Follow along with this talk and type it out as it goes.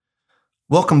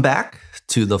Welcome back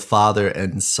to the Father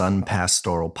and Son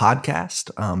Pastoral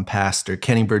Podcast. I'm Pastor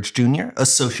Kenny Burge Jr.,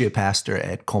 Associate Pastor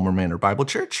at Colmer Manor Bible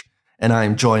Church, and I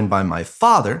am joined by my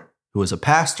father, who is a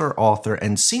pastor, author,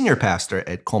 and senior pastor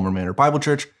at Colmer Manor Bible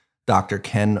Church, Dr.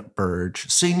 Ken Burge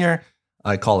Sr.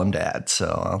 I call him Dad,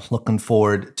 so looking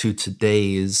forward to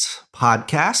today's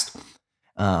podcast.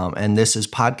 And this is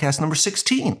podcast number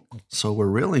 16, so we're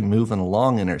really moving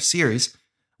along in our series.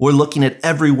 We're looking at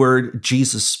every word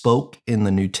Jesus spoke in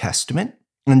the New Testament.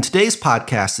 And today's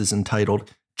podcast is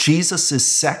entitled Jesus'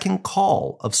 Second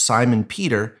Call of Simon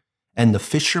Peter and the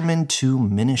Fishermen to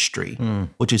Ministry,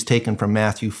 which is taken from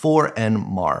Matthew 4 and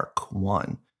Mark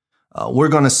 1. We're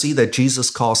going to see that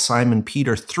Jesus calls Simon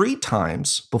Peter 3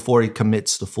 times before he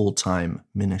commits to full-time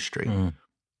ministry.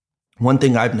 One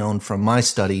thing I've known from my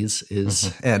studies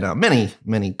is, and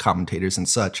many commentators and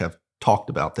such have talked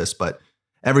about this, but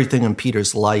everything in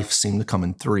Peter's life seemed to come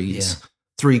in threes. Yeah.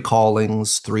 3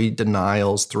 callings, 3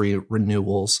 denials, 3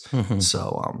 renewals.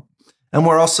 And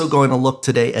we're also going to look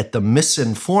today at the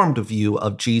misinformed view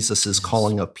of Jesus's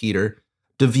calling of Peter,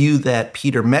 the view that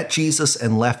Peter met Jesus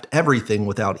and left everything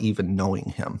without even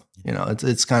knowing him. You know,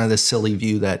 it's kind of this silly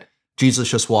view that Jesus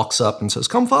just walks up and says,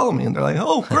 "Come follow me." And they're like,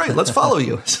 "Oh, great, let's follow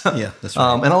you." Yeah, that's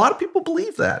right. And a lot of people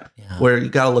believe that, where you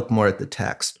got to look more at the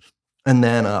text. And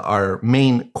then our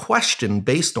main question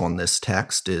based on this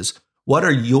text is, what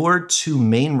are your 2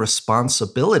 main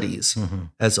responsibilities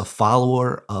as a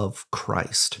follower of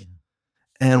Christ?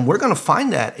 And we're going to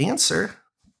find that answer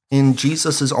in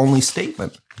Jesus' only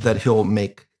statement that he'll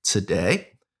make today.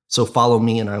 So follow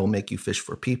me and I will make you fish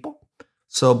for people.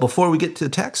 So before we get to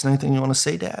the text, anything you want to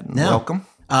say, Dad? No. Welcome.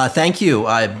 Thank you.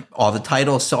 All the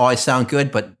titles always sound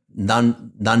good, but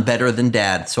none better than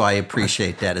Dad. So I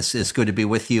appreciate that. It's good to be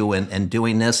with you and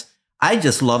doing this. I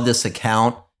just love this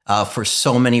account for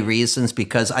so many reasons,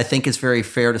 because I think it's very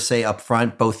fair to say up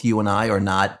front, both you and I are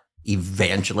not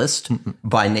evangelists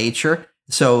by nature.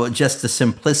 So just the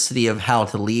simplicity of how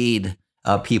to lead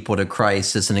people to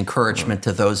Christ is an encouragement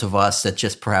to those of us that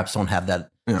just perhaps don't have that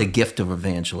the gift of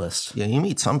evangelist. Yeah, you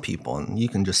meet some people and you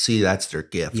can just see that's their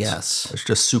gift. Yes. It's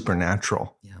just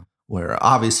supernatural. Yeah. Where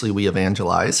obviously we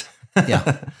evangelize.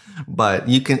 Yeah. But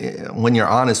you can, when you're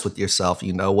honest with yourself,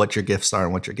 you know what your gifts are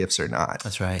and what your gifts are not.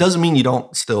 That's right. Doesn't mean you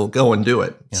don't still go and do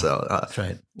it. Yeah, so that's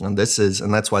right. And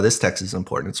that's why this text is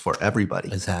important. It's for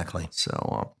everybody. Exactly.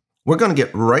 So we're going to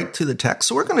get right to the text.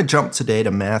 So we're going to jump today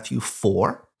to Matthew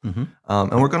 4.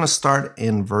 And we're going to start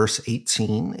in verse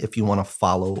 18 if you want to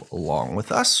follow along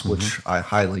with us, which I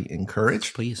highly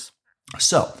encourage. Please.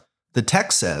 So the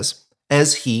text says,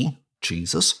 as he,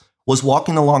 Jesus, was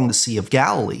walking along the Sea of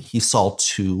Galilee, he saw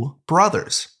 2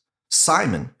 brothers,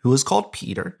 Simon, who is called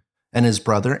Peter, and his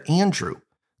brother Andrew.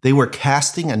 They were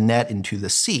casting a net into the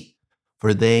sea,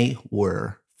 for they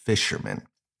were fishermen.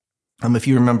 If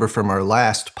you remember from our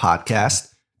last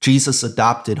podcast, Jesus'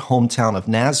 adopted hometown of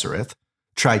Nazareth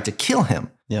tried to kill him.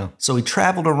 Yeah. So he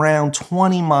traveled around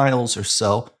 20 miles or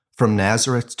so from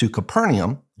Nazareth to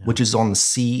Capernaum, which is on the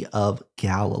Sea of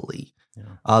Galilee.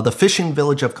 The fishing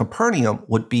village of Capernaum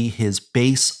would be his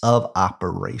base of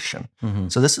operation.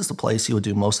 So this is the place he would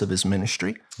do most of his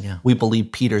ministry. We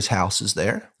believe Peter's house is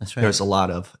there. That's right. There's a lot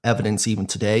of evidence even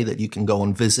today that you can go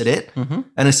and visit it.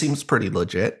 And it seems pretty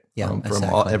legit from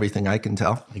everything I can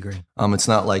tell. I agree. It's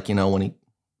not like, when he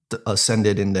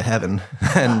ascended into heaven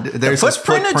and there's the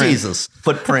footprint of Jesus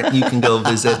footprint you can go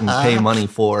visit and pay money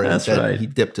for. That's and right. He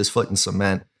dipped his foot in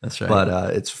cement. That's right.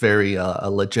 But it's very a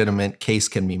legitimate case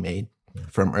can be made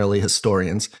from early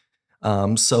historians.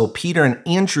 So Peter and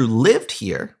Andrew lived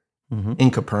here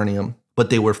in Capernaum, but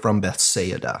they were from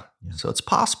Bethsaida. So it's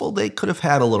possible they could have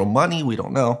had a little money. We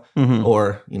don't know.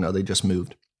 Or, they just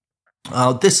moved.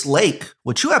 This lake,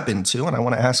 which you have been to, and I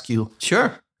want to ask you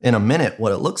in a minute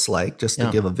what it looks like, just to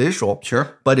give a visual,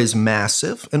 but is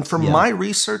massive. And from my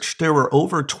research, there were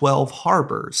over 12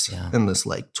 harbors in this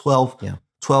lake, 12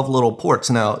 little ports.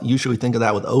 Now, usually we think of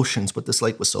that with oceans, but this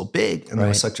lake was so big and there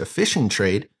was such a fishing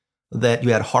trade that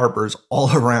you had harbors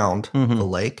all around the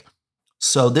lake.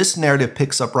 So this narrative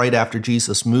picks up right after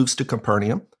Jesus moves to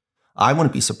Capernaum. I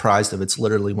wouldn't be surprised if it's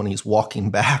literally when he's walking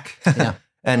back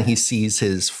and he sees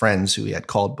his friends who he had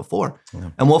called before.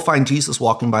 And we'll find Jesus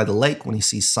walking by the lake when he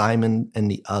sees Simon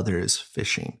and the others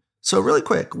fishing. So really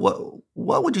quick, what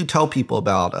would you tell people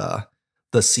about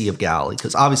the Sea of Galilee?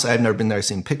 Because obviously I've never been there,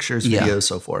 seen pictures, videos,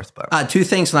 so forth. But 2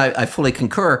 things, and I fully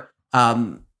concur.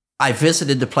 I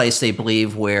visited the place they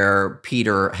believe where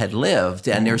Peter had lived,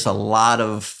 and there's a lot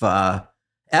of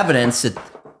evidence that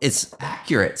it's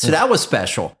accurate. So that was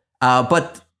special.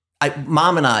 But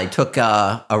Mom and I took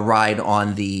a ride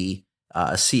on the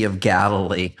Sea of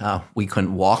Galilee. We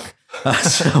couldn't walk,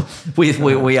 So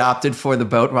we opted for the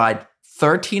boat ride.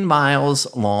 13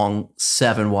 miles long,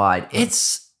 7 wide.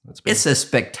 It's a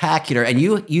spectacular, and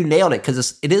you nailed it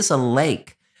because it is a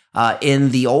lake. In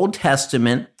the Old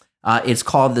Testament, it's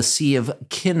called the Sea of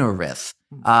Kinnereth.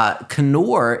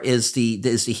 Kinnor is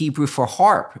the Hebrew for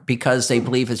harp because they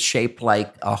believe it's shaped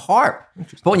like a harp.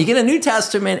 But when you get a New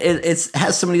Testament, it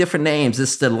has so many different names.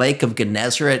 It's the Lake of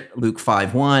Gennesaret, Luke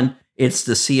 5:1. It's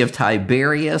the Sea of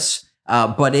Tiberias,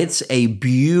 but it's a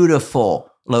beautiful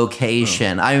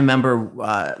location. I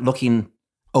remember looking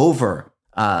over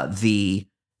the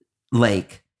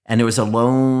lake, and there was a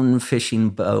lone fishing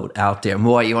boat out there.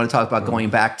 Boy, you want to talk about going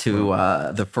back to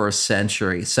the first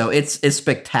century. So it's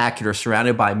spectacular,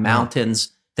 surrounded by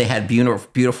mountains. They had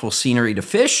beautiful scenery to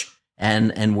fish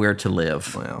and where to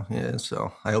live. Well, yeah,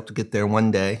 so I hope to get there one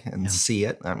day and see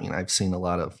it. I mean, I've seen a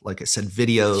lot of, like I said,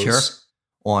 videos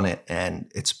on it,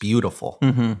 and it's beautiful.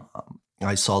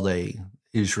 I saw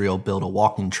Israel build a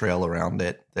walking trail around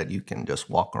it that you can just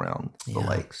walk around the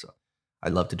lake. So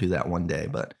I'd love to do that one day,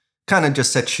 but kind of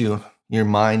just sets your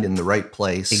mind in the right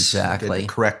place. Exactly. Get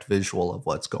the correct visual of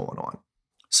what's going on.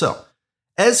 So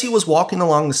as he was walking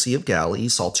along the Sea of Galilee, he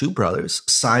saw 2 brothers,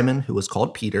 Simon, who was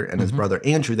called Peter, and his brother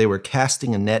Andrew. They were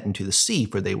casting a net into the sea,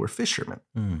 for they were fishermen.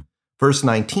 Verse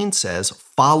 19 says,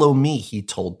 "Follow me," he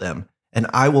told them, "and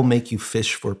I will make you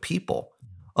fish for people."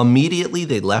 Immediately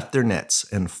they left their nets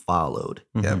and followed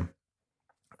him.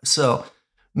 So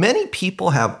many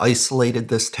people have isolated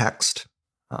this text.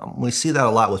 We see that a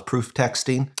lot with proof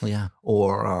texting,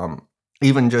 or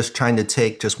even just trying to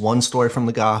take just one story from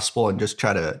the gospel and just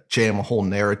try to jam a whole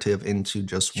narrative into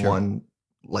just one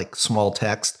like small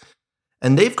text.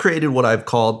 And they've created what I've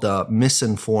called the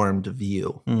misinformed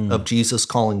view of Jesus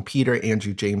calling Peter,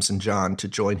 Andrew, James, and John to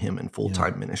join him in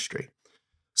full-time ministry.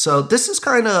 So this is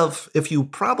kind of, if you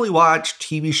probably watch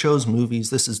TV shows,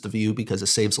 movies, this is the view because it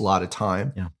saves a lot of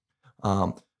time.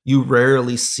 You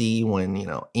rarely see when,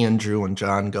 Andrew and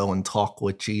John go and talk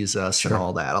with Jesus and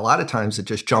all that. A lot of times it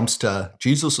just jumps to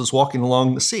Jesus is walking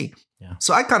along the sea.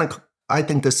 So I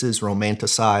think this is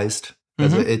romanticized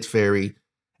because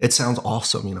it sounds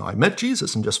awesome. I met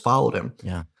Jesus and just followed him.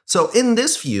 So in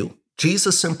this view,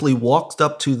 Jesus simply walked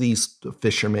up to these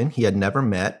fishermen he had never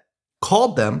met,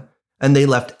 called them, and they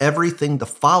left everything to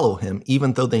follow him,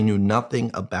 even though they knew nothing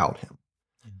about him,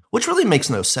 which really makes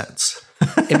no sense.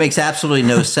 It makes absolutely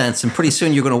no sense. And pretty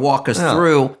soon you're going to walk us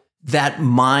through that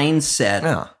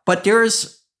mindset. But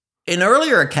there's an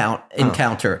earlier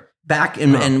encounter back,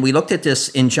 and we looked at this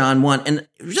in John 1. And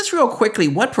just real quickly,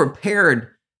 what prepared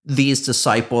these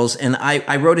disciples? And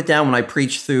I wrote it down when I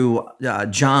preached through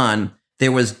John.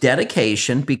 There was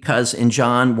dedication, because in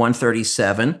John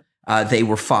 1:37, they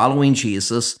were following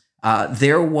Jesus.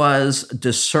 There was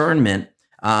discernment.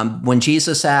 When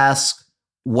Jesus asked,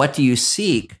 "What do you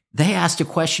seek?" they asked a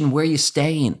question, "Where are you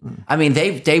staying?" I mean,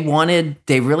 they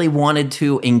really wanted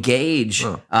to engage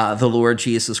the Lord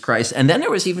Jesus Christ. And then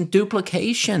there was even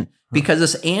duplication, because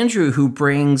it's Andrew who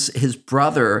brings his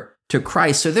brother to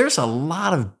Christ. So there's a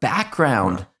lot of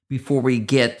background before we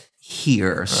get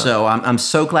here. So I'm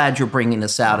so glad you're bringing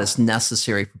this out. It's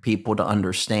necessary for people to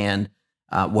understand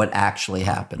what actually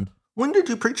happened. When did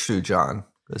you preach through John?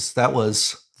 Because that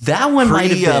one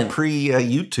might have been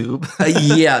pre-YouTube.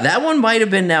 That one might have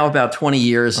been now about 20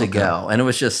 years ago, and it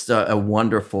was just a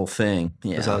wonderful thing.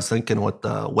 Because I was thinking with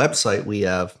the website we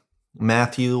have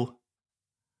Matthew,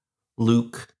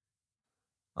 Luke,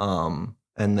 and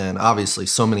then obviously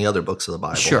so many other books of the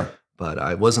Bible. Sure. But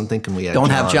I wasn't thinking we had Don't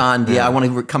John. have John. Yeah, I want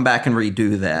to come back and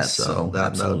redo that. So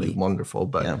that would be wonderful.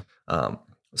 But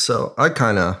so I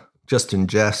kind of just in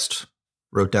jest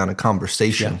wrote down a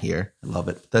conversation here. I love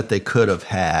it. That they could have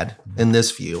had in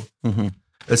this view.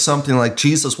 It's something like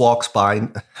Jesus walks by,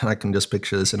 and I can just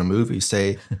picture this in a movie,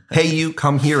 say, "Hey, you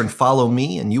come here and follow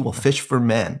me and you will fish for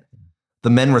men." The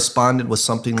men responded with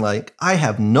something like, "I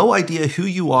have no idea who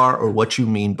you are or what you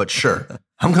mean, but sure,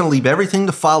 I'm going to leave everything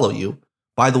to follow you.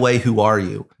 By the way, who are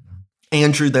you?"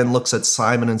 Andrew then looks at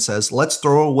Simon and says, "Let's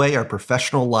throw away our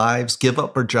professional lives, give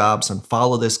up our jobs, and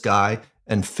follow this guy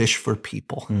and fish for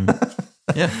people."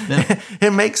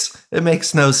 It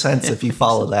makes no sense if you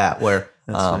follow that. Where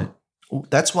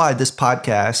that's why this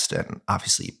podcast and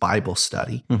obviously Bible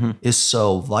study is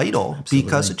so vital,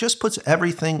 because it just puts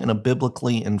everything in a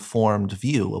biblically informed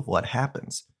view of what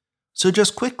happens. So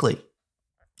just quickly,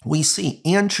 we see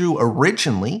Andrew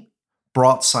originally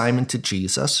brought Simon to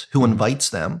Jesus, who invites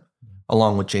them,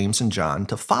 along with James and John,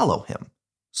 to follow him.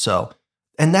 So,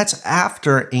 and that's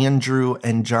after Andrew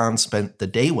and John spent the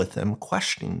day with him,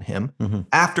 questioning him.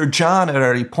 After John had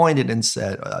already pointed and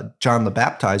said, John the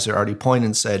Baptizer already pointed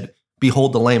and said,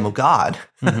 behold the Lamb of God.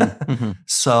 Mm-hmm.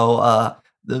 So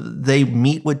they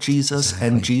meet with Jesus, Exactly.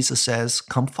 and Jesus says,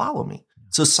 come follow me.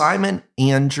 So Simon,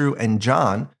 Andrew, and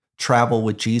John travel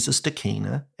with Jesus to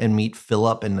Cana and meet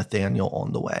Philip and Nathanael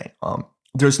on the way.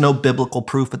 There's no biblical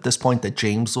proof at this point that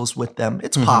James was with them.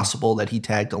 It's possible that he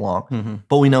tagged along,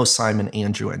 but we know Simon,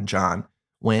 Andrew, and John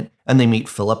went, and they meet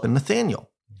Philip and Nathanael.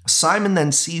 Simon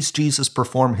then sees Jesus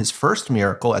perform his first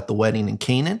miracle at the wedding in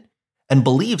Canaan and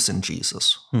believes in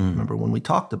Jesus. Remember when we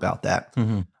talked about that?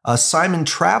 Simon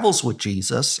travels with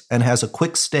Jesus and has a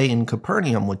quick stay in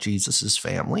Capernaum with Jesus'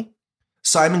 family.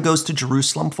 Simon goes to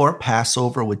Jerusalem for a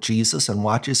Passover with Jesus and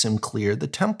watches him clear the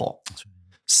temple.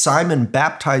 Simon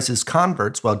baptizes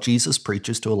converts while Jesus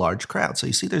preaches to a large crowd. So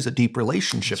you see there's a deep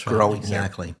relationship growing here.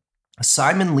 Exactly.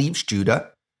 Simon leaves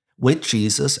Judah with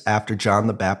Jesus after John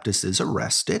the Baptist is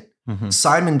arrested.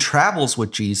 Simon travels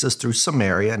with Jesus through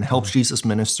Samaria and helps Jesus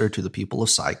minister to the people of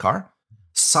Sychar.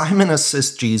 Simon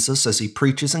assists Jesus as he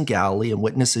preaches in Galilee and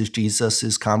witnesses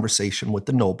Jesus' conversation with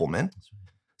the nobleman.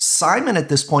 Simon at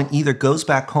this point either goes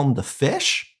back home to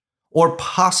fish or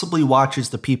possibly watches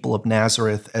the people of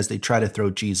Nazareth as they try to throw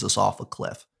Jesus off a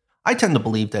cliff. I tend to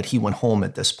believe that he went home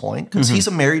at this point because he's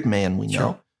a married man, we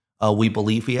know. We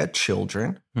believe he had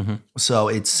children. So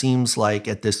it seems like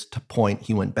at this point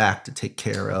he went back to take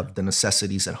care of the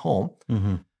necessities at home.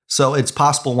 So it's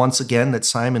possible once again that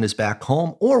Simon is back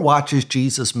home or watches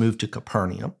Jesus move to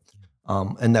Capernaum.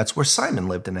 And that's where Simon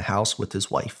lived in a house with his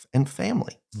wife and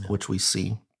family, which we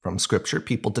see from Scripture.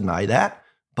 People deny that,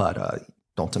 but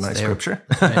don't deny Scripture.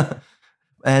 Right.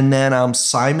 And then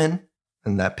Simon,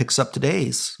 and that picks up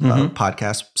today's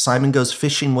podcast, Simon goes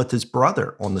fishing with his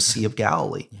brother on the Sea of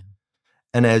Galilee.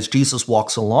 And as Jesus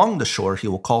walks along the shore, he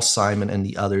will call Simon and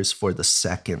the others for the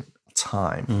second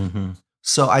time.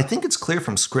 So I think it's clear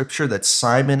from Scripture that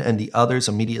Simon and the others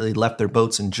immediately left their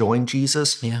boats and joined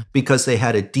Jesus because they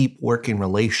had a deep working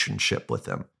relationship with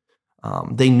him.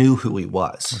 They knew who he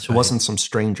was. It wasn't some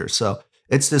stranger. So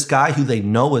it's this guy who they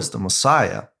know is the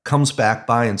Messiah comes back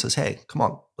by and says, hey, come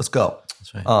on, let's go.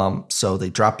 So they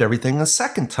dropped everything a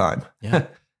second time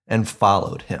and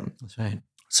followed him.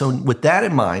 So with that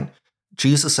in mind,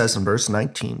 Jesus says in verse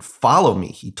 19, follow me,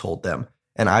 he told them,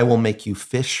 and I will make you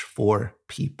fish for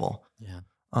people.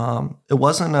 This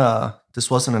wasn't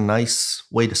a nice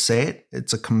way to say it.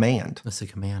 It's a command. That's a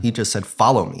command. He just said,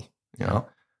 follow me,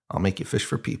 I'll make you fish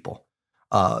for people.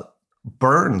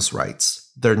 Burns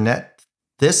writes,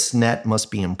 this net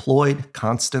must be employed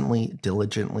constantly,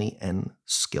 diligently, and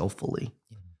skillfully.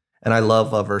 And I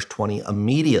love verse 20.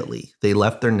 Immediately they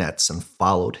left their nets and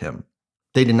followed him.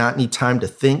 They did not need time to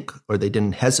think, or they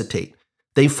didn't hesitate.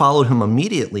 They followed him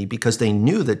immediately because they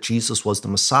knew that Jesus was the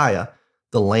Messiah,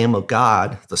 the Lamb of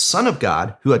God, the Son of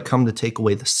God, who had come to take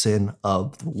away the sin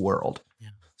of the world.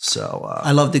 So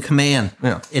I love the command.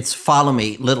 Yeah. It's follow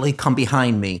me, literally come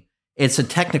behind me. It's a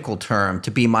technical term,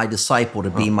 to be my disciple, to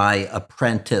be my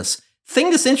apprentice.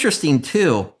 Thing that's interesting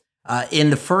too,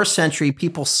 in the first century,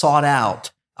 people sought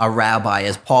out a rabbi,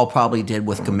 as Paul probably did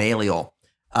with Gamaliel,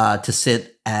 to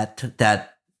sit at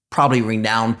that probably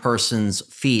renowned person's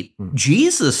feet.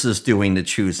 Jesus is doing the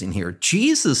choosing here.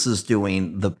 Jesus is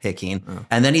doing the picking,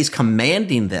 and then he's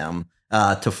commanding them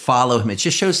to follow him. It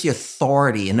just shows the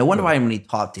authority. And no wonder why when he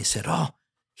taught, they said, oh,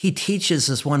 he teaches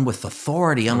as one with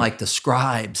authority, unlike the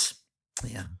scribes.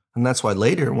 And that's why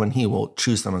later when he will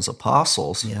choose them as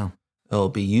apostles, it'll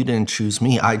be, you didn't choose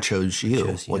me, I chose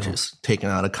you, which is taken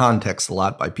out of context a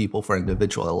lot by people for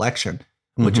individual election,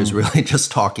 which is really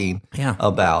just talking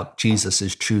about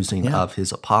Jesus' choosing of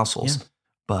his apostles.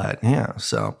 But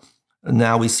so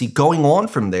now we see going on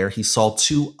from there, he saw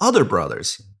two other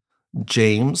brothers,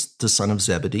 James, the son of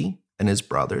Zebedee, and his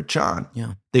brother John.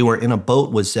 They were in a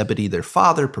boat with Zebedee, their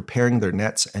father, preparing their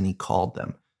nets, and he called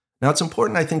them. Now, it's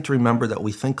important, I think, to remember that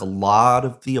we think a lot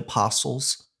of the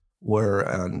apostles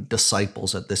were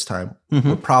disciples at this time.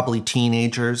 Were probably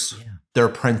teenagers, they're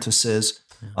apprentices.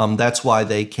 That's why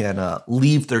they can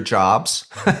leave their jobs.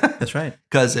 That's right.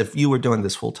 Because if you were doing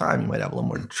this full time, you might have a little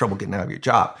more trouble getting out of your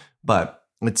job. But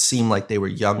it seemed like they were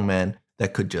young men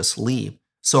that could just leave.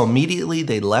 So immediately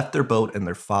they left their boat and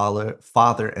their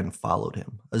father and followed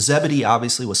him. Zebedee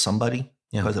obviously was somebody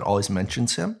because it always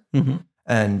mentions him.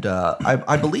 And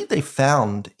I believe they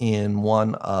found in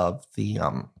one of the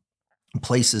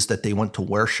places that they went to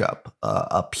worship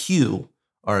a pew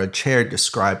or a chair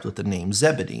described with the name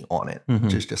Zebedee on it,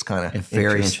 which is just kind of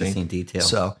very interesting detail.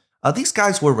 So these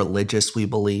guys were religious, we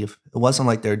believe. It wasn't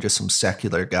like they were just some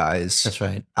secular guys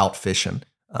out fishing.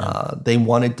 They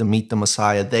wanted to meet the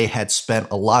Messiah. They had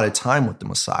spent a lot of time with the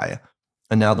Messiah,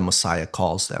 and now the Messiah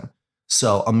calls them.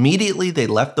 So immediately they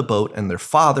left the boat and their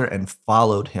father and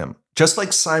followed him. Just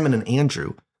like Simon and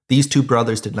Andrew, these two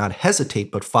brothers did not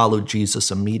hesitate but followed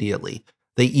Jesus immediately.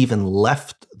 They even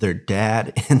left their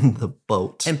dad in the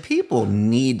boat. And people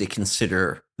need to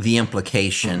consider the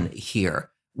implication here.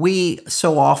 We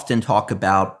so often talk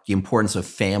about the importance of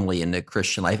family in the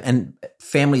Christian life, and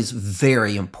family is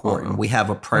very important. We have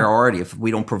a priority. If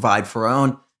we don't provide for our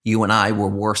own, you and I were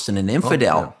worse than an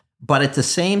infidel. But at the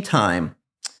same time,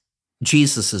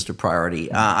 Jesus is the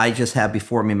priority. I just have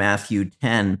before me Matthew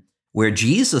 10, where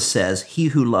Jesus says, "He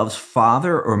who loves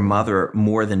father or mother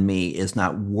more than me is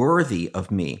not worthy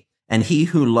of me. And he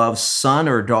who loves son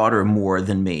or daughter more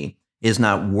than me is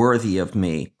not worthy of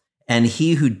me. And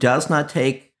he who does not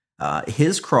take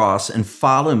his cross and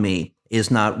follow me is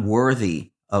not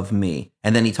worthy of me."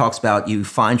 And then he talks about you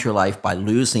find your life by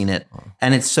losing it.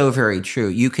 And it's so very true.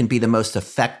 You can be the most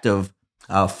effective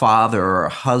father or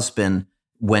husband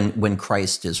when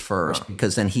Christ is first,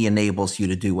 because then he enables you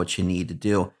to do what you need to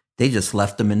do. They just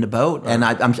left them in the boat. And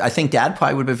I think Dad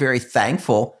probably would be very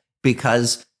thankful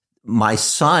because my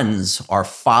sons are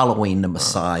following the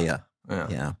Messiah.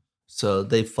 Yeah. So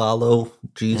they follow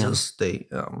Jesus. They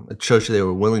it shows you they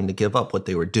were willing to give up what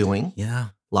they were doing. Yeah.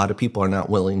 A lot of people are not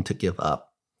willing to give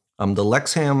up. The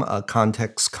Lexham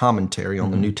Context Commentary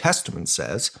on the New Testament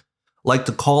says, like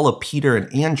the call of Peter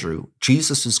and Andrew,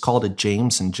 Jesus' call to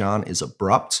James and John is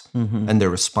abrupt, and their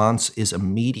response is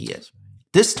immediate.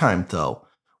 This time, though,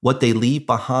 what they leave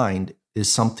behind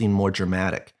is something more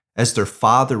dramatic, as their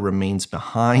father remains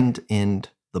behind in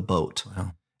the boat.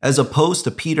 Wow. As opposed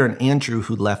to Peter and Andrew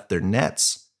who left their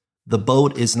nets, the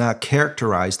boat is not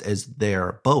characterized as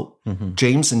their boat.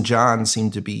 James and John seem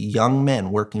to be young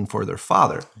men working for their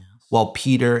father, while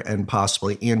Peter and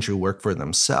possibly Andrew work for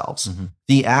themselves.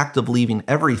 The act of leaving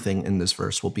everything in this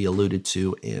verse will be alluded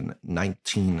to in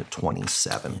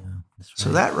 1927. Right.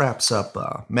 So that wraps up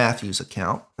Matthew's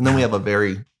account. And then we have a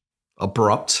very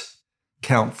abrupt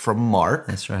account from Mark.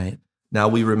 That's right. Now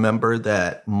we remember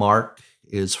that Mark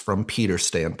is from Peter's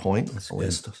standpoint, at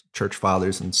least church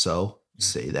fathers and so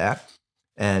say that.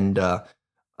 And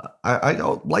I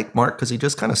don't like Mark because he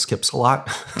just kind of skips a lot.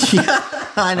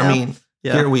 I know. I mean,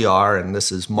 here we are, and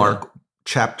this is Mark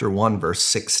chapter 1, verse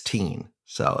 16.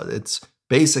 So it's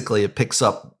basically, it picks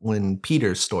up when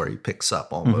Peter's story picks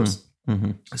up almost.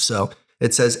 So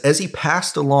it says, as he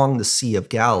passed along the Sea of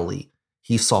Galilee,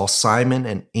 he saw Simon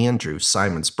and Andrew,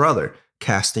 Simon's brother,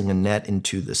 casting a net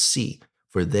into the sea,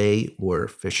 for they were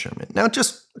fishermen. Now,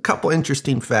 just a couple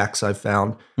interesting facts I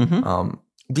found.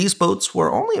 These boats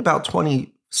were only about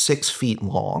 26 feet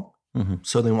long,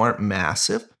 so they weren't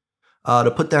massive.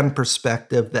 To put that in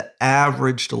perspective, the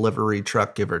average delivery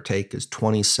truck, give or take, is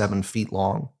 27 feet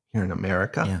long here in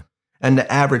America. Yeah. And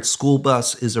the average school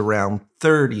bus is around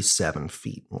 37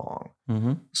 feet long.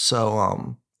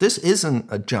 So this isn't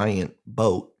a giant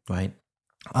boat. Right.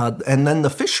 And then the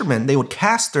fishermen, they would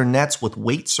cast their nets with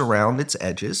weights around its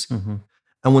edges.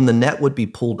 And when the net would be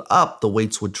pulled up, the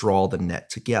weights would draw the net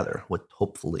together with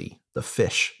hopefully the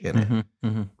fish in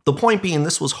it. The point being,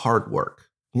 this was hard work.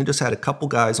 You just had a couple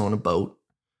guys on a boat.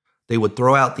 They would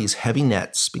throw out these heavy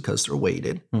nets because they're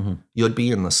weighted. You'd be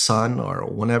in the sun or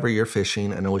whenever you're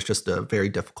fishing, and it was just a very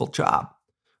difficult job.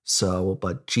 So,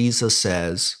 but Jesus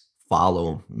says,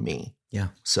 follow me. Yeah.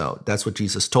 So that's what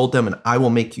Jesus told them, and I will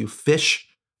make you fish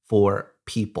for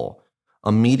people.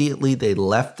 Immediately they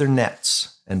left their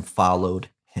nets and followed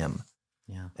him.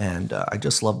 Yeah. And I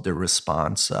just love their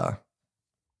response.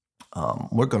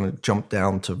 We're going to jump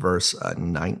down to verse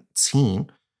 19.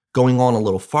 Going on a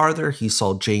little farther, he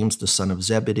saw James, the son of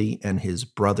Zebedee, and his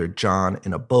brother John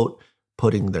in a boat,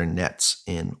 putting their nets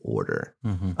in order.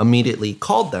 Immediately he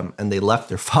called them, and they left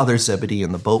their father Zebedee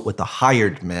in the boat with the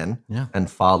hired men and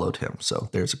followed him. So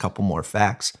there's a couple more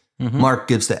facts. Mark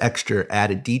gives the extra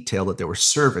added detail that there were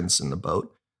servants in the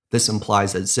boat. This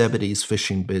implies that Zebedee's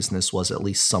fishing business was at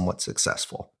least somewhat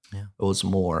successful. It was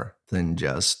more than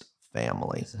just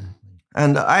family.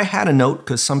 And I had a note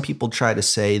because some people try to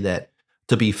say that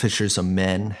to be fishers of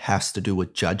men has to do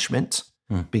with judgment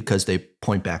because they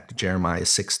point back to Jeremiah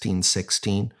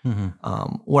 16:16,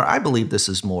 where I believe this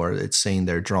is more, it's saying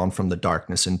they're drawn from the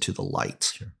darkness into the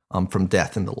light, from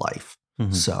death into life.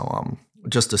 So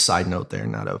just a side note there,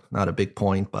 not a big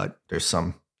point, but there's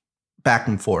some back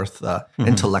and forth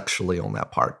intellectually on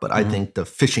that part. But I think the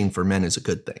fishing for men is a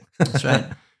good thing. That's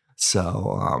right.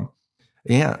 So,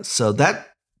 so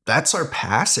that's our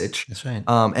passage. That's right.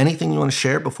 Anything you want to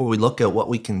share before we look at what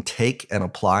we can take and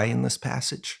apply in this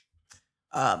passage?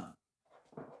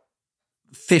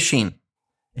 Fishing.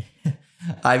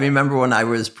 I remember when I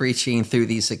was preaching through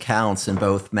these accounts in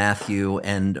both Matthew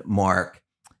and Mark,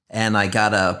 and I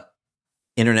got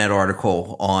internet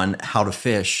article on how to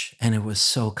fish, and it was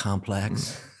so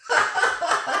complex.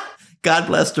 God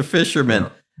bless the fishermen.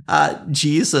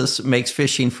 Jesus makes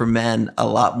fishing for men a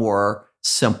lot more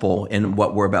simple in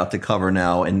what we're about to cover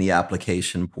now in the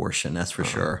application portion. That's for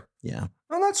sure. Yeah.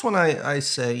 Well, that's when I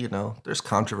say, there's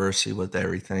controversy with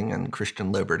everything and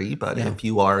Christian liberty, but if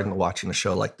you are into watching a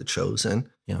show like The Chosen,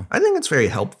 I think it's very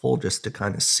helpful just to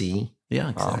kind of see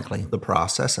exactly. The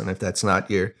process. And if that's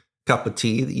not your cup of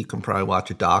tea, you can probably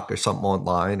watch a doc or something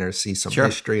online or see some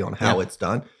history on how it's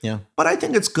done. Yeah. But I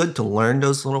think it's good to learn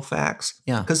those little facts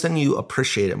because then you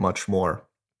appreciate it much more.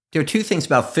 There are two things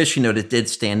about fishing, though, that did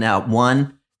stand out.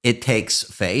 One, it takes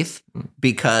faith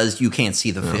because you can't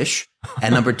see the fish.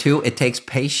 And number two, it takes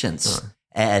patience.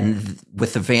 And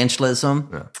with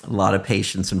evangelism, a lot of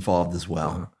patience involved as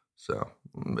well. So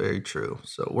very true.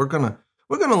 So we're gonna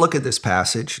look at this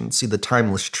passage and see the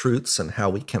timeless truths and how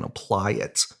we can apply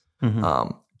it.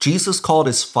 Jesus called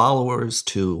his followers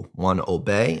to, 1,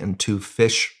 obey, and 2,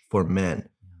 fish for men.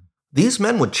 These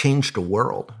men would change the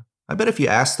world. I bet if you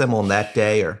asked them on that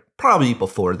day, or probably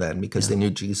before then, because they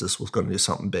knew Jesus was going to do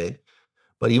something big,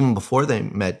 but even before they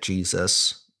met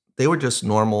Jesus, they were just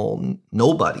normal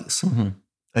nobodies.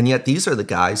 And yet these are the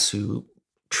guys who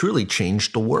truly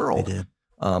changed the world. They did.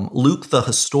 Luke, the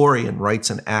historian, writes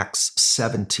in Acts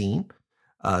 17,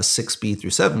 6b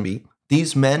through 7b,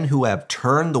 these men who have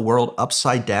turned the world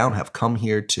upside down have come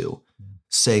here too,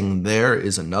 saying there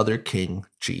is another king,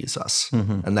 Jesus.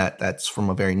 And that's from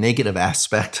a very negative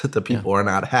aspect. The people are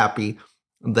not happy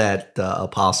that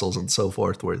apostles and so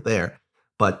forth were there.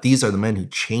 But these are the men who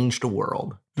changed the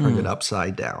world, turned it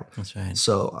upside down. That's right.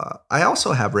 So I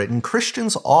also have written,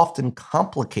 Christians often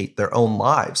complicate their own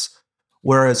lives,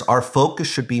 whereas our focus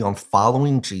should be on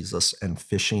following Jesus and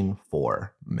fishing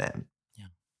for men.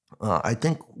 I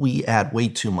think we add way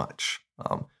too much.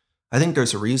 I think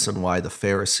there's a reason why the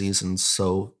Pharisees and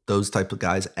so those type of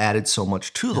guys added so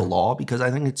much to the law, because I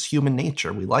think it's human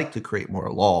nature. We like to create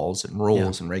more laws and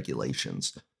rules and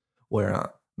regulations.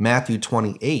 Where Matthew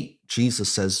 28,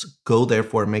 Jesus says, go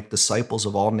therefore and make disciples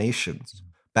of all nations,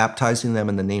 baptizing them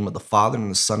in the name of the Father and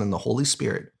the Son and the Holy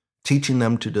Spirit, teaching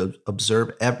them to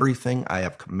observe everything I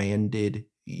have commanded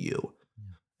you.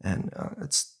 And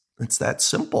it's that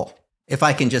simple. If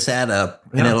I can just add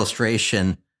an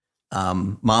illustration,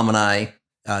 Mom and I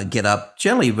get up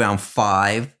generally around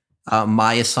 5.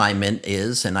 My assignment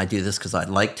is, and I do this because I'd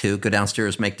like to, go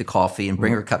downstairs, make the coffee, and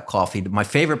bring her a cup of coffee. My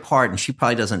favorite part, and she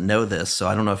probably doesn't know this, so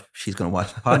I don't know if she's going to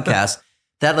watch the podcast,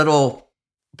 that little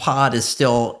pot is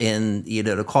still in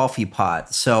the coffee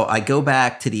pot. So I go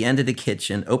back to the end of the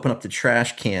kitchen, open up the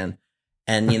trash can,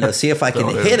 and see if I can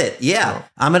hit it. Yeah,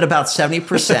 I'm at about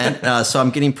 70%, so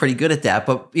I'm getting pretty good at that.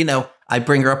 But I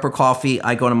bring her up her coffee.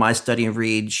 I go into my study and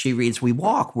read. She reads. We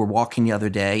walk. We're walking the other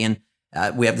day, and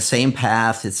we have the same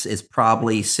path. It's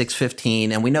probably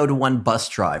 6:15, and we know the one bus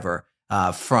driver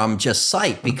from just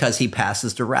sight because he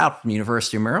passes the route from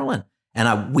University of Maryland,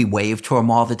 and we wave to him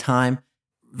all the time.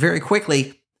 Very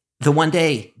quickly, the one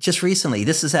day, just recently,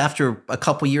 this is after a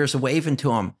couple years of waving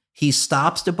to him, he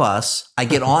stops the bus. I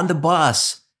get on the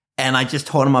bus, and I just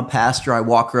told him I'm a pastor. I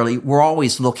walk early. We're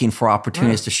always looking for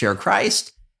opportunities to share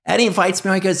Christ. And he invites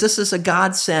me. He goes, this is a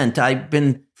God sent. I've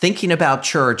been thinking about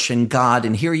church and God,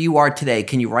 and here you are today.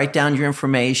 Can you write down your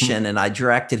information? And I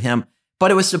directed him.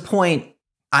 But it was the point,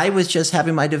 I was just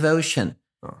having my devotion.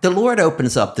 The Lord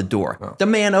opens up the door. The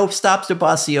man stops the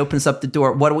bus. He opens up the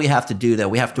door. What do we have to do, though?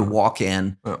 We have to walk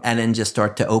in and then just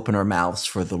start to open our mouths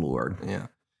for the Lord. Yeah.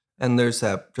 And there's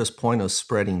that just point of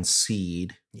spreading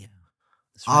seed. Yeah.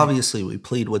 Obviously, we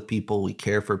plead with people. We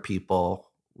care for people.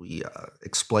 We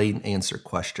explain, answer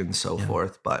questions, so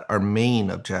forth. But our main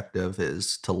objective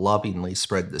is to lovingly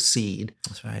spread the seed.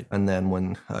 That's right. And then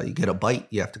when you get a bite,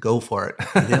 you have to go for it.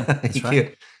 Yeah, that's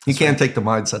right. You can't take the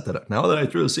mindset that now that I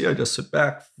threw a seed, I just sit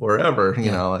back forever.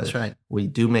 That's right. We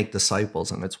do make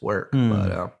disciples, and it's work.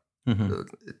 But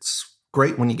it's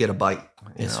great when you get a bite.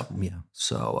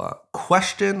 So,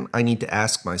 question I need to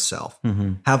ask myself: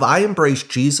 have I embraced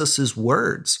Jesus's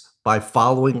words by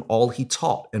following all he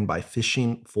taught and by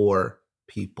fishing for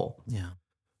people? Yeah.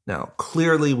 Now,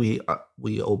 clearly,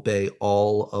 we obey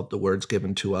all of the words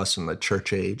given to us in the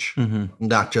church age,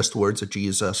 not just the words of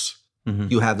Jesus.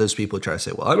 You have those people who try to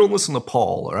say, well, I don't listen to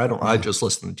Paul, or I just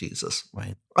listen to Jesus.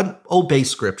 Right. Obey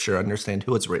Scripture, understand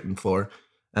who it's written for,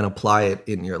 and apply it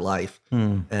in your life.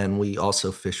 And we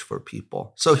also fish for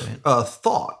people. So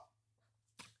thought,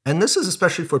 and this is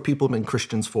especially for people who've been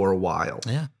Christians for a while.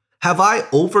 Yeah. Have I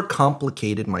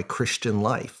overcomplicated my Christian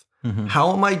life?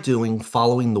 How am I doing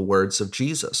following the words of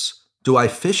Jesus? Do I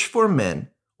fish for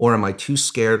men, or am I too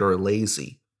scared or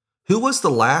lazy? Who was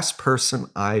the last person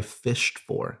I fished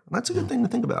for? And that's a good thing to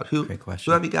think about. Great Who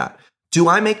question. have you got? Do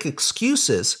I make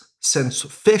excuses since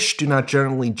fish do not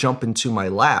generally jump into my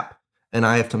lap and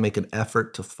I have to make an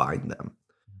effort to find them?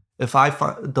 If I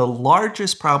find the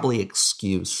largest probably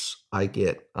excuse I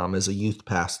get as a youth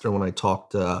pastor when I talk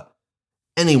to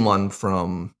anyone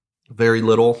from very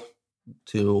little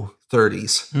to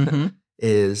 30s Mm-hmm.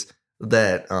 is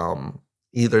that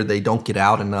either they don't get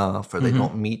out enough or they Mhm.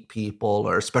 don't meet people,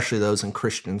 or especially those in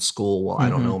Christian school. Well, I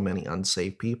don't Mhm. know many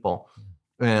unsaved people.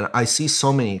 And I see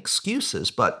so many excuses,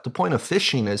 but the point of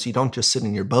fishing is you don't just sit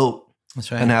in your boat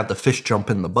That's right. and have the fish jump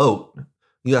in the boat.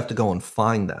 You have to go and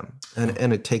find them,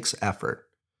 and it takes effort.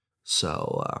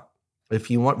 So if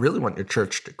you really want your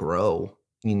church to grow,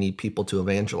 you need people to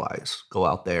evangelize. Go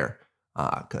out there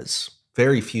because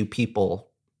very few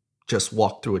people just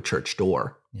walk through a church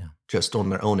door Yeah. just on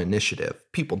their own initiative.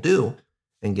 People do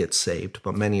and get saved,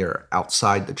 but many are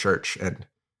outside the church and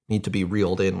need to be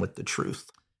reeled in with the truth.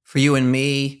 For you and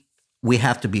me, we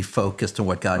have to be focused on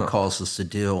what God calls us to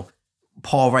do.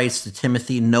 Paul writes to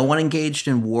Timothy, no one engaged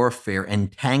in warfare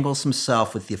entangles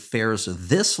himself with the affairs of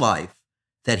this life,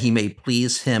 that he may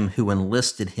please him who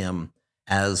enlisted him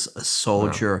as a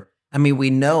soldier. I mean, we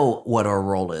know what our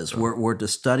role is. We're to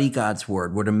study God's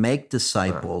word. We're to make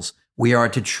disciples. We are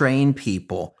to train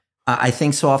people. I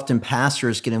think so often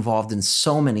pastors get involved in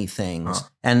so many things,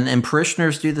 and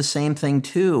parishioners do the same thing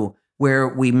too, where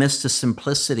we miss the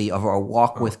simplicity of our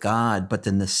walk with God, but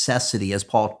the necessity, as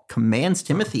Paul commands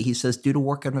Timothy, he says, do the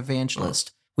work of an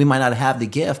evangelist. We might not have the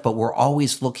gift, but we're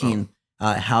always looking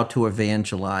how to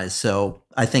evangelize. So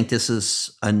I think this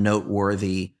is a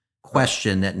noteworthy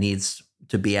question that needs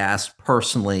to be asked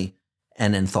personally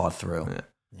and then thought through. Yeah.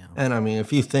 Yeah. And I mean,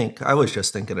 if you think, I was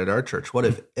just thinking at our church, what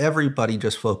if everybody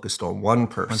just focused on one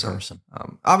person? One person.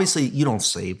 Obviously, you don't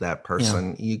save that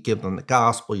person. You give them the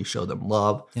gospel, you show them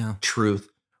love, truth.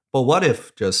 But what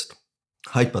if just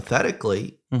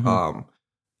hypothetically,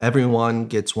 everyone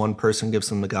gets one person, gives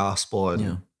them the gospel,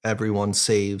 and everyone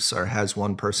saves or has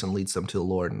one person leads them to the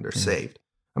Lord and they're saved?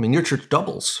 I mean, your church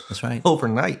doubles. That's right.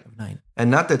 Overnight.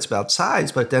 And not that's about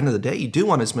size, but at the end of the day, you do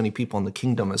want as many people in the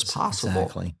kingdom as possible.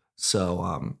 Exactly.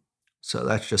 So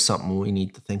that's just something we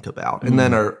need to think about. And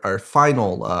then our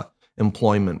final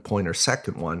employment point, or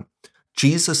second one,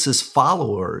 Jesus's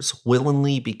followers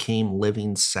willingly became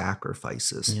living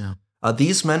sacrifices.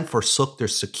 These men forsook their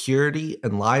security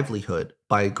and livelihood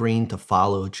by agreeing to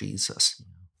follow Jesus.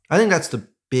 I think that's the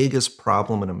biggest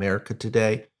problem in America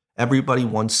today. Everybody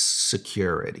wants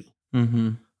security.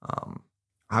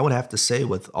 I would have to say,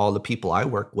 with all the people I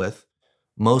work with,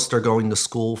 most are going to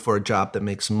school for a job that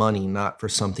makes money, not for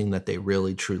something that they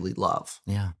really, truly love.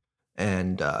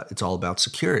 And it's all about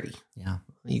security.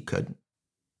 You could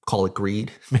call it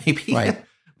greed, maybe.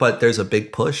 But there's a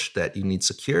big push that you need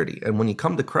security. And when you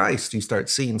come to Christ, you start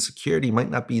seeing security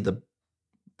might not be the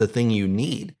thing you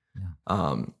need.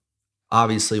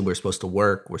 Obviously, we're supposed to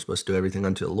work. We're supposed to do everything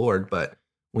unto the Lord. But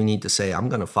we need to say, I'm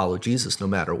going to follow Jesus no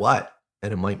matter what.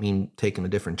 And it might mean taking a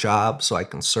different job so I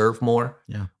can serve more,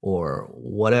 or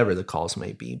whatever the cause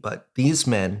may be. But these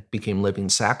men became living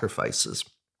sacrifices.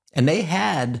 And they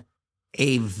had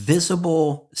a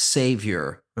visible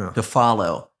Savior to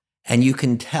follow. And you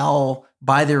can tell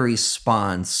by their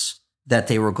response that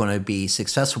they were going to be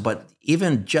successful. But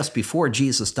even just before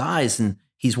Jesus dies and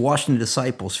he's washing the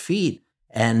disciples' feet,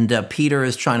 and Peter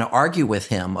is trying to argue with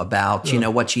him about,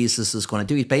 what Jesus is going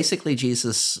to do. Basically,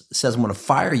 Jesus says, I'm going to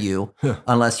fire you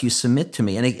unless you submit to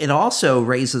me. And it also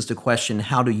raises the question,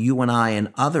 how do you and I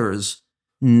and others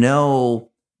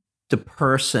know the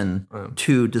person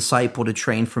to disciple, to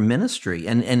train for ministry?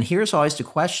 And here's always the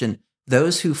question,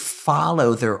 those who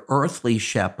follow their earthly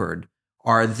shepherd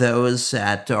are those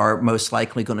that are most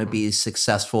likely going to be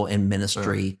successful in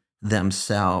ministry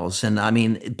themselves. And I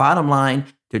mean, bottom line,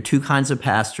 there are two kinds of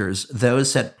pastors,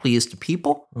 those that please the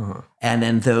people and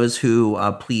then those who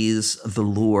please the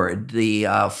Lord.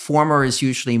 The former is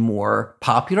usually more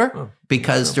popular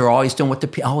because they're always doing what the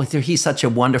people, he's such a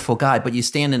wonderful guy. But you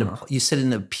you sit in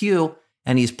the pew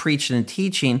and he's preaching and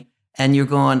teaching and you're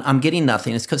going, I'm getting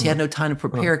nothing. It's because he had no time to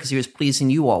prepare because he was pleasing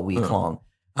you all week long.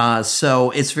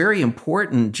 So it's very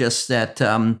important just that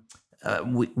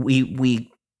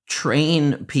we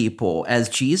train people as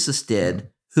Jesus did,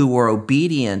 who were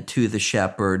obedient to the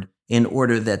shepherd in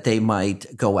order that they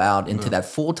might go out into that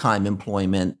full-time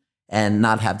employment and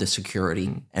not have the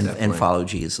security and follow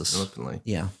Jesus. Definitely.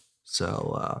 Yeah.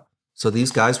 So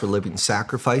these guys were living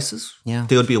sacrifices. Yeah.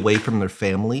 They would be away from their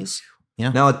families.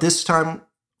 Yeah. Now at this time,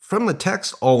 from the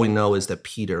text, all we know is that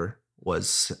Peter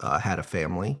had a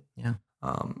family. Yeah.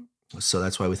 So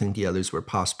that's why we think the others were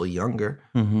possibly younger,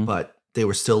 Mm-hmm. but they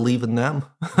were still leaving them.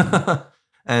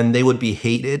 And they would be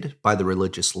hated by the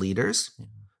religious leaders. Yeah.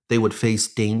 They would face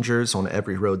dangers on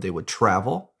every road they would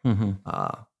travel.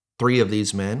 Mm-hmm. 3 of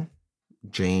these men,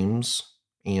 James,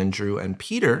 Andrew, and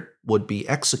Peter, would be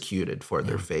executed for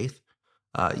their faith,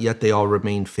 yet they all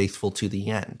remained faithful to the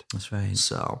end. That's right.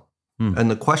 So,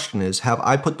 and the question is, have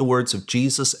I put the words of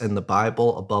Jesus and the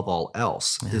Bible above all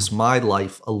else? Yeah. Is my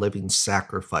life a living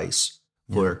sacrifice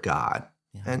for God?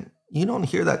 Yeah. And you don't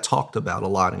hear that talked about a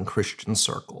lot in Christian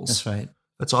circles. That's right.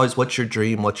 It's always, what's your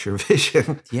dream? What's your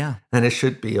vision? Yeah. And it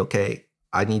should be, okay,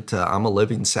 I'm a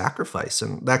living sacrifice.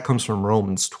 And that comes from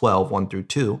Romans 12,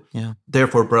 1-2. Yeah.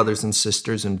 Therefore, brothers and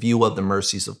sisters, in view of the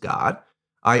mercies of God,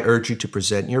 I urge you to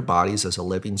present your bodies as a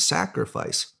living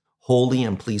sacrifice, holy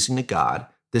and pleasing to God.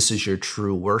 This is your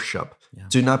true worship. Yeah.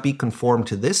 Do not be conformed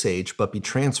to this age, but be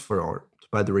transformed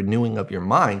by the renewing of your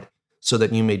mind, so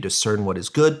that you may discern what is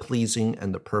good, pleasing,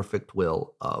 and the perfect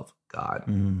will of God.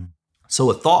 Mm. So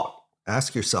a thought,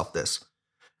 ask yourself this.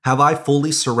 Have I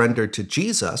fully surrendered to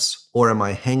Jesus, or am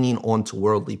I hanging on to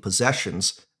worldly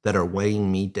possessions that are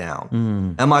weighing me down?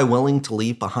 Mm. Am I willing to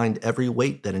leave behind every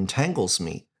weight that entangles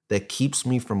me, that keeps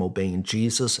me from obeying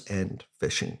Jesus and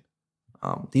fishing?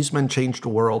 These men changed the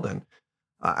world, and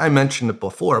I mentioned it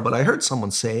before, but I heard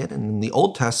someone say it. And in the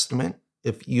Old Testament,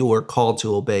 if you were called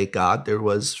to obey God, there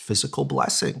was physical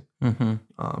blessing.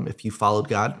 Mm-hmm. If you followed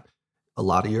God, a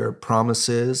lot of your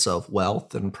promises of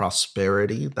wealth and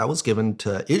prosperity, that was given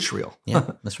to Israel.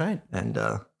 Yeah, that's right. And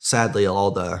sadly, all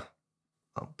the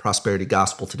prosperity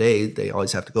gospel today, they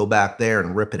always have to go back there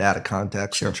and rip it out of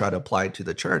context and try to apply it to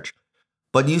the church.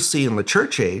 But you see in the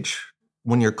church age,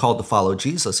 when you're called to follow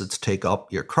Jesus, it's take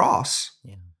up your cross.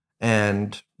 Yeah.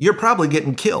 And you're probably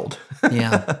getting killed.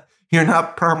 Yeah. You're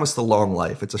not promised a long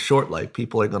life. It's a short life.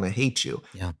 People are going to hate you.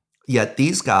 Yeah. Yet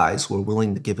these guys were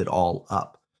willing to give it all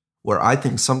up. Where I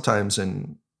think sometimes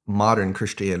in modern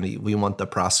Christianity, we want the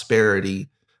prosperity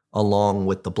along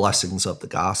with the blessings of the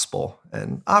gospel.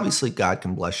 And obviously God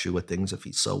can bless you with things if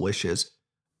he so wishes.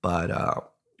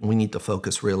 But we need to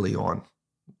focus really on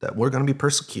that we're going to be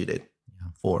persecuted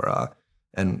for,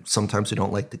 and sometimes we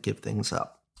don't like to give things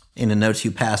up. In the notes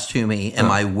you passed to me,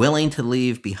 am I willing to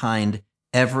leave behind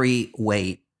every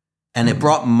weight? And it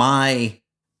brought my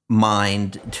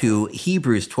mind to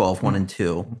Hebrews 12,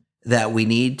 1-2, that we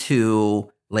need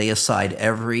to lay aside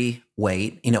every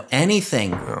weight,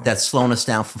 anything that's slowing us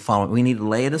down from following. We need to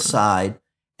lay it aside.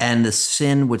 And the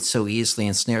sin which so easily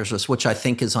ensnares us, which I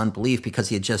think is unbelief, because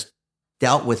he had just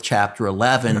dealt with chapter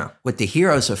 11 with the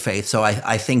heroes of faith. So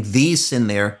I think the sin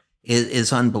there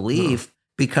is unbelief,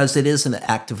 because it is an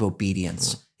act of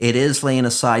obedience. It is laying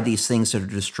aside these things that are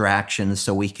distractions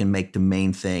so we can make the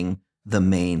main thing the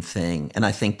main thing. And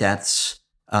I think that's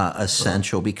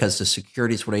essential, because the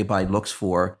security is what everybody looks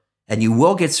for. And you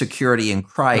will get security in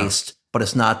Christ, but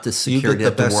it's not the security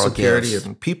that the world gives.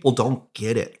 And people don't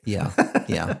get it. Yeah.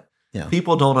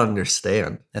 People don't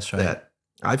understand. That's right. That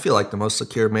I feel like the most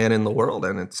secure man in the world,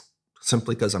 and it's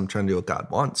simply because I'm trying to do what God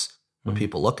wants. When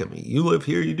people look at me, you live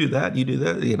here, you do that,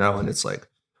 and it's like,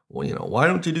 well, why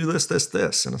don't you do this?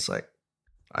 And it's like,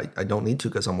 I don't need to,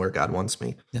 because I'm where God wants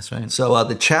me. That's right. So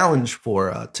the challenge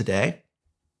for today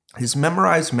is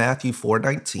memorize Matthew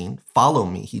 4:19. Follow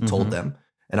me, he told them,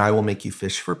 and I will make you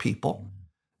fish for people.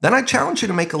 Then I challenge you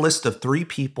to make a list of 3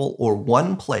 people or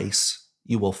 1 place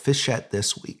you will fish at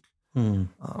this week.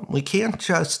 We can't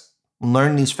just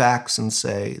learn these facts and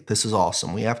say, this is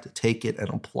awesome. We have to take it and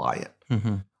apply it.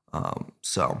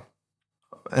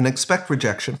 And expect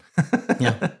rejection.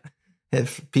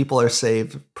 If people are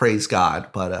saved, praise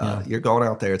God. But you're going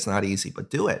out there, it's not easy, but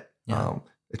do it.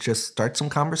 It just start some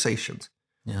conversations.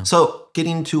 So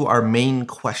getting to our main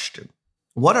question,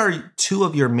 what are 2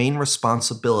 of your main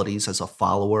responsibilities as a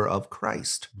follower of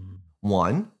Christ?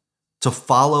 1, to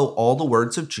follow all the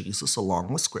words of Jesus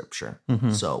along with Scripture.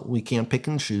 So we can't pick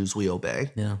and choose, we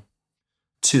obey.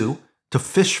 2, to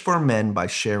fish for men by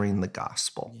sharing the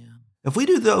gospel. If we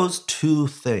do those 2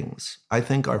 things, I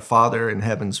think our Father in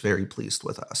heaven's very pleased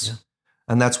with us.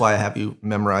 And that's why I have you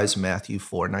memorize Matthew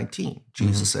 4:19.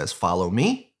 Jesus says, follow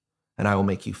me, and I will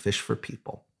make you fish for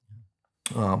people.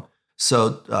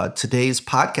 So today's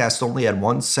podcast only had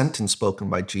 1 sentence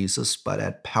spoken by Jesus, but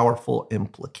had powerful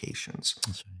implications.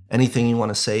 Anything you want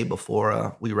to say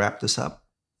before we wrap this up?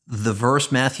 The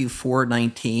verse Matthew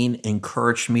 4:19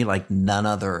 encouraged me like none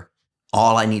other.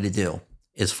 All I need to do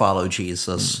is follow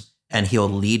Jesus, and he'll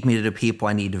lead me to the people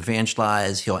I need to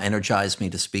evangelize. He'll energize me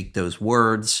to speak those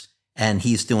words, and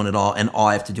he's doing it all, and all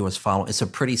I have to do is follow. It's a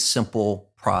pretty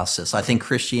simple process. I think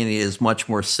Christianity is much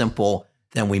more simple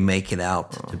than we make it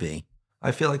out to be.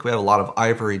 I feel like we have a lot of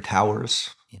ivory towers.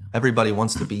 Yeah. Everybody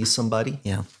wants to be somebody.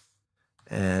 Yeah.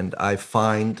 And I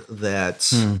find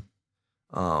that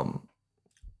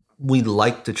we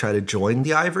like to try to join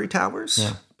the ivory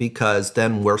towers because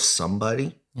then we're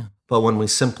somebody. Yeah. But when we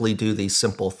simply do these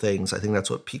simple things, I think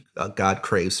that's what God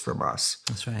craves from us.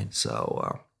 That's right.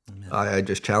 So I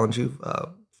just challenge you,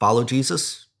 follow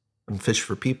Jesus and fish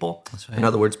for people. That's right. In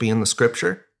other words, be in the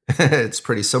scripture. It's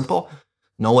pretty simple.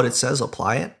 Know what it says,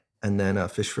 apply it, and then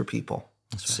fish for people.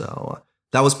 That's right. So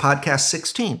that was podcast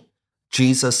 16,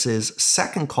 Jesus'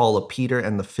 second call of Peter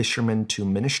and the fishermen to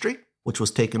ministry, which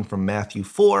was taken from Matthew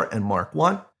 4 and Mark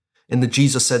 1. In the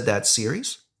Jesus Said That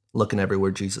series, looking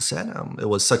everywhere Jesus said, it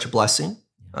was such a blessing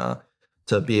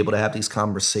to be able to have these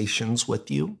conversations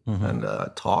with you and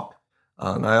talk.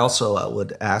 And I also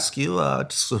would ask you to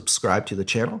subscribe to the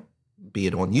channel, be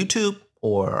it on YouTube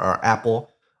or our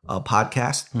Apple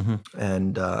podcast.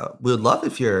 And we would love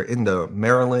if you're in the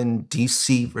Maryland,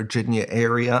 DC, Virginia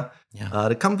area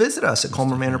to come visit us at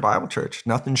Coleman Manor Bible Church.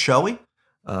 Nothing showy.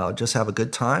 Just have a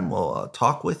good time. We'll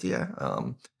talk with you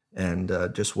and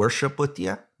just worship with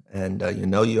you. And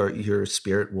your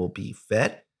spirit will be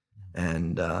fed.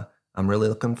 And I'm really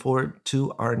looking forward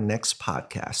to our next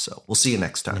podcast. So we'll see you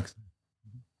next time.